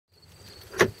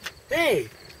Hey,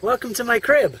 welcome to my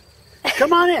crib.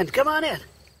 Come on in, come on in.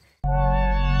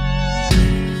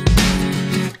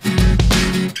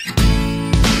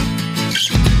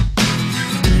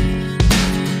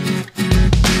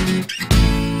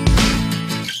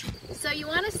 So you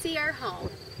want to see our home.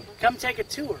 Come take a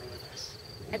tour with us.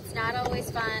 It's not always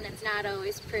fun, it's not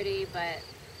always pretty, but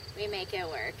we make it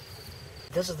work.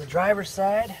 This is the driver's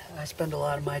side. I spend a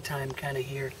lot of my time kind of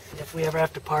here. If we ever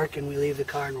have to park and we leave the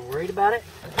car and we're worried about it,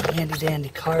 handy dandy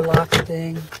car lock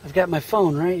thing. I've got my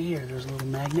phone right here. There's a little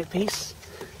magnet piece,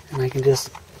 and I can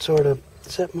just sort of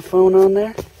set my phone on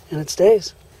there, and it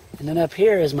stays. And then up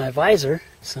here is my visor.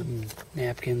 Some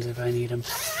napkins if I need them.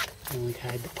 And we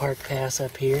hide the park pass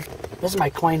up here. This is my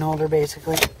coin holder,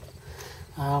 basically.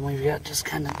 We've got just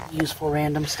kind of useful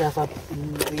random stuff up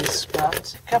in these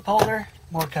spots. Cup holder,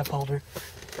 more cup holder,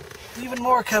 even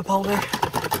more cup holder.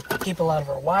 Keep a lot of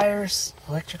our wires,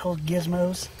 electrical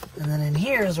gizmos. And then in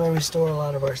here is where we store a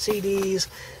lot of our CDs,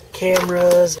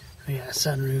 cameras. We got a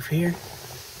sunroof here.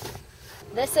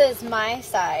 This is my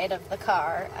side of the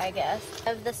car, I guess.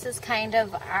 This is kind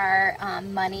of our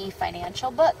money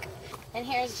financial book. And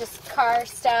here's just car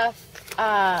stuff,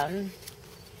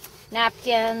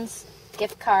 napkins,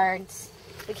 gift cards.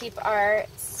 We keep our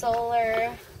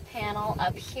solar panel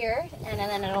up here, and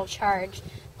then it'll charge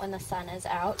when the sun is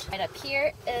out. Right up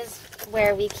here is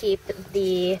where we keep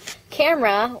the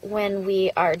camera when we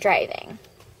are driving.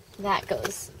 That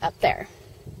goes up there.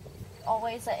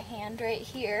 Always at hand right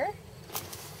here.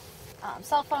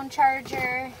 Cell phone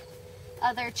charger,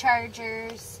 other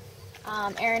chargers.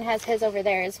 Aaron has his over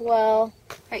there as well.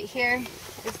 Right here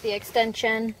is the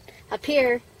extension. Up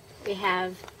here we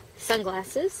have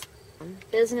sunglasses,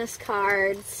 business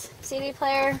cards, CD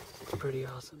player. Pretty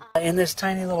awesome. In this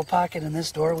tiny little pocket in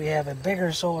this door, we have a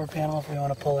bigger solar panel if we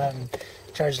want to pull out and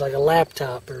charge like a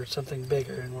laptop or something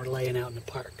bigger, and we're laying out in the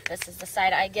park. This is the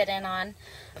side I get in on.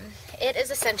 It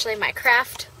is essentially my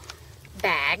craft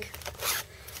bag,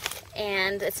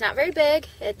 and it's not very big.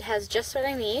 It has just what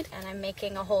I need, and I'm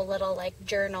making a whole little like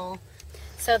journal.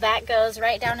 So that goes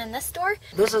right down in this door.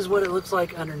 This is what it looks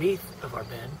like underneath of our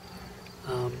bed.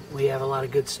 We have a lot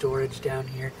of good storage down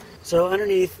here. So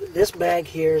underneath this bag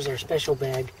here is our special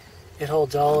bag. It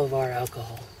holds all of our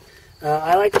alcohol.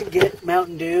 I like to get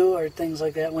Mountain Dew or things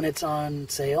like that when it's on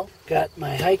sale. Got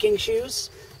my hiking shoes.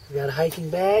 I've got a hiking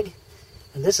bag.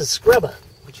 And this is Scrubba,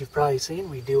 which you've probably seen.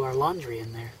 We do our laundry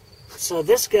in there. So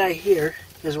this guy here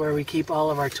is where we keep all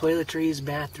of our toiletries,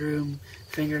 bathroom,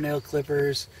 fingernail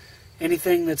clippers,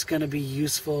 anything that's going to be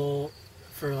useful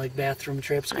for like bathroom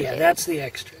trips. Okay. Yeah, that's the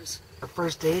extras. Our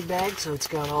first aid bag, so it's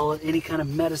got any kind of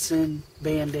medicine,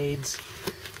 band-aids,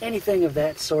 anything of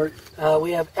that sort.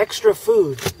 We have extra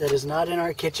food that is not in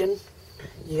our kitchen.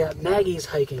 You got Maggie's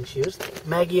hiking shoes.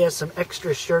 Maggie has some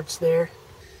extra shirts there.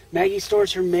 Maggie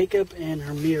stores her makeup and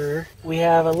her mirror. We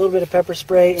have a little bit of pepper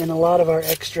spray and a lot of our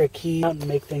extra keys to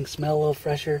make things smell a little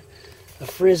fresher. A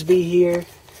Frisbee here.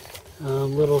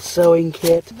 Little sewing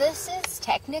kit. This is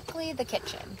technically the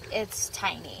kitchen. It's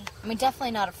tiny. I mean, definitely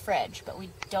not a fridge, but we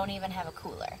don't even have a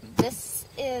cooler. This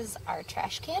is our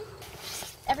trash can.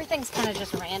 Everything's kind of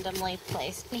just randomly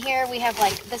placed. And here we have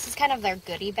this is kind of their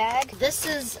goodie bag. This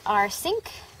is our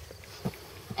sink.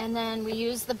 And then we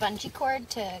use the bungee cord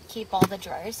to keep all the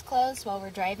drawers closed while we're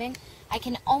driving. I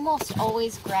can almost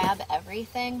always grab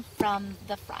everything from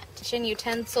the front. Kitchen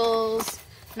utensils,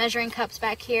 measuring cups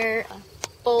back here,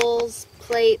 bowls,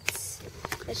 plates.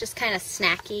 It's just kind of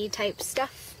snacky type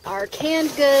stuff. Our canned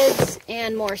goods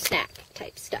and more snack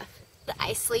type stuff.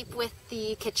 I sleep with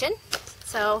the kitchen,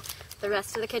 so the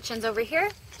rest of the kitchen's over here.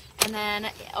 And then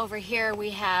over here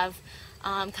we have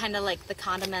kind of like the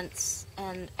condiments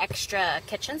and extra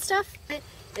kitchen stuff. It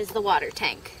is the water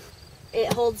tank.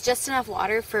 It holds just enough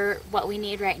water for what we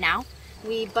need right now.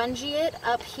 We bungee it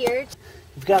up here.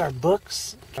 We've got our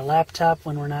books, our laptop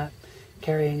when we're not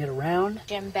carrying it around.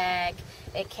 Gym bag.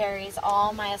 It carries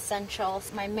all my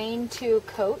essentials. My main 2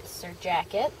 coats or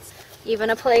jackets.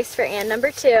 Even a place for Ann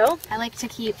number 2. I like to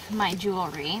keep my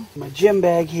jewelry. My gym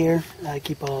bag here. I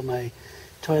keep all my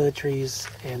toiletries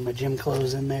and my gym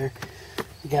clothes in there.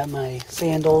 I got my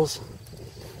sandals,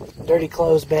 dirty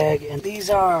clothes bag, and these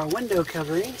are our window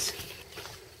coverings.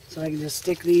 So I can just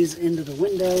stick these into the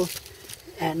window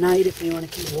at night if you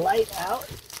want to keep the light out.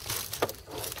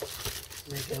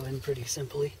 They go in pretty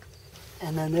simply.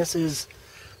 And then this is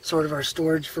sort of our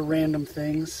storage for random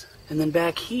things. And then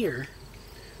back here,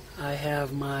 I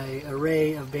have my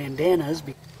array of bandanas.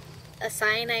 A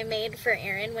sign I made for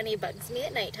Aaron when he bugs me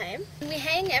at nighttime. We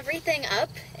hang everything up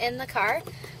in the car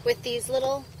with these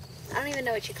little, I don't even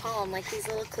know what you call them, like these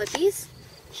little clippies.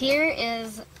 Here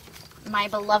is My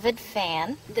beloved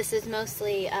fan. This is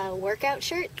mostly workout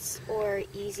shirts or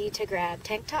easy to grab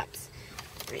tank tops.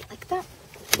 Right like that.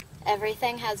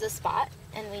 Everything has a spot,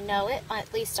 and we know it,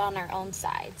 at least on our own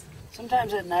sides.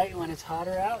 Sometimes at night when it's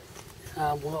hotter out,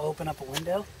 we'll open up a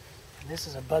window. This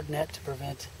is a bug net to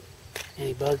prevent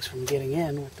any bugs from getting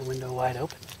in with the window wide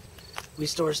open. We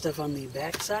store stuff on the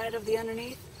back side of the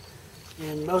underneath,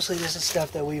 and mostly this is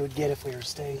stuff that we would get if we were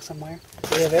staying somewhere.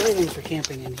 We have everything for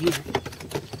camping in here,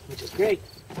 which is great.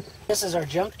 This is our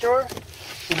junk drawer,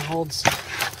 and it holds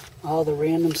all the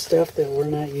random stuff that we're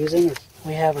not using.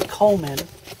 We have a Coleman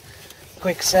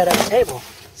quick setup table.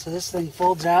 So this thing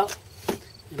folds out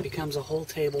and becomes a whole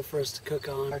table for us to cook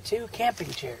on. Our 2 camping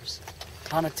chairs.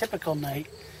 On a typical night,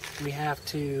 we have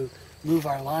to move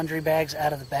our laundry bags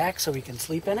out of the back so we can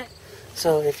sleep in it.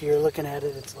 So if you're looking at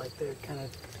it, it's like they're kind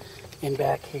of in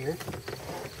back here.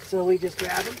 So we just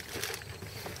grab them.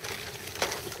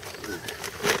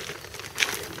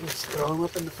 Just throw them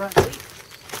up in the front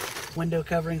seat. Window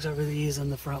coverings over these in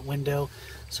the front window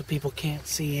so people can't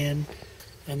see in.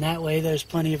 And that way there's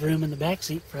plenty of room in the back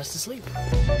seat for us to sleep.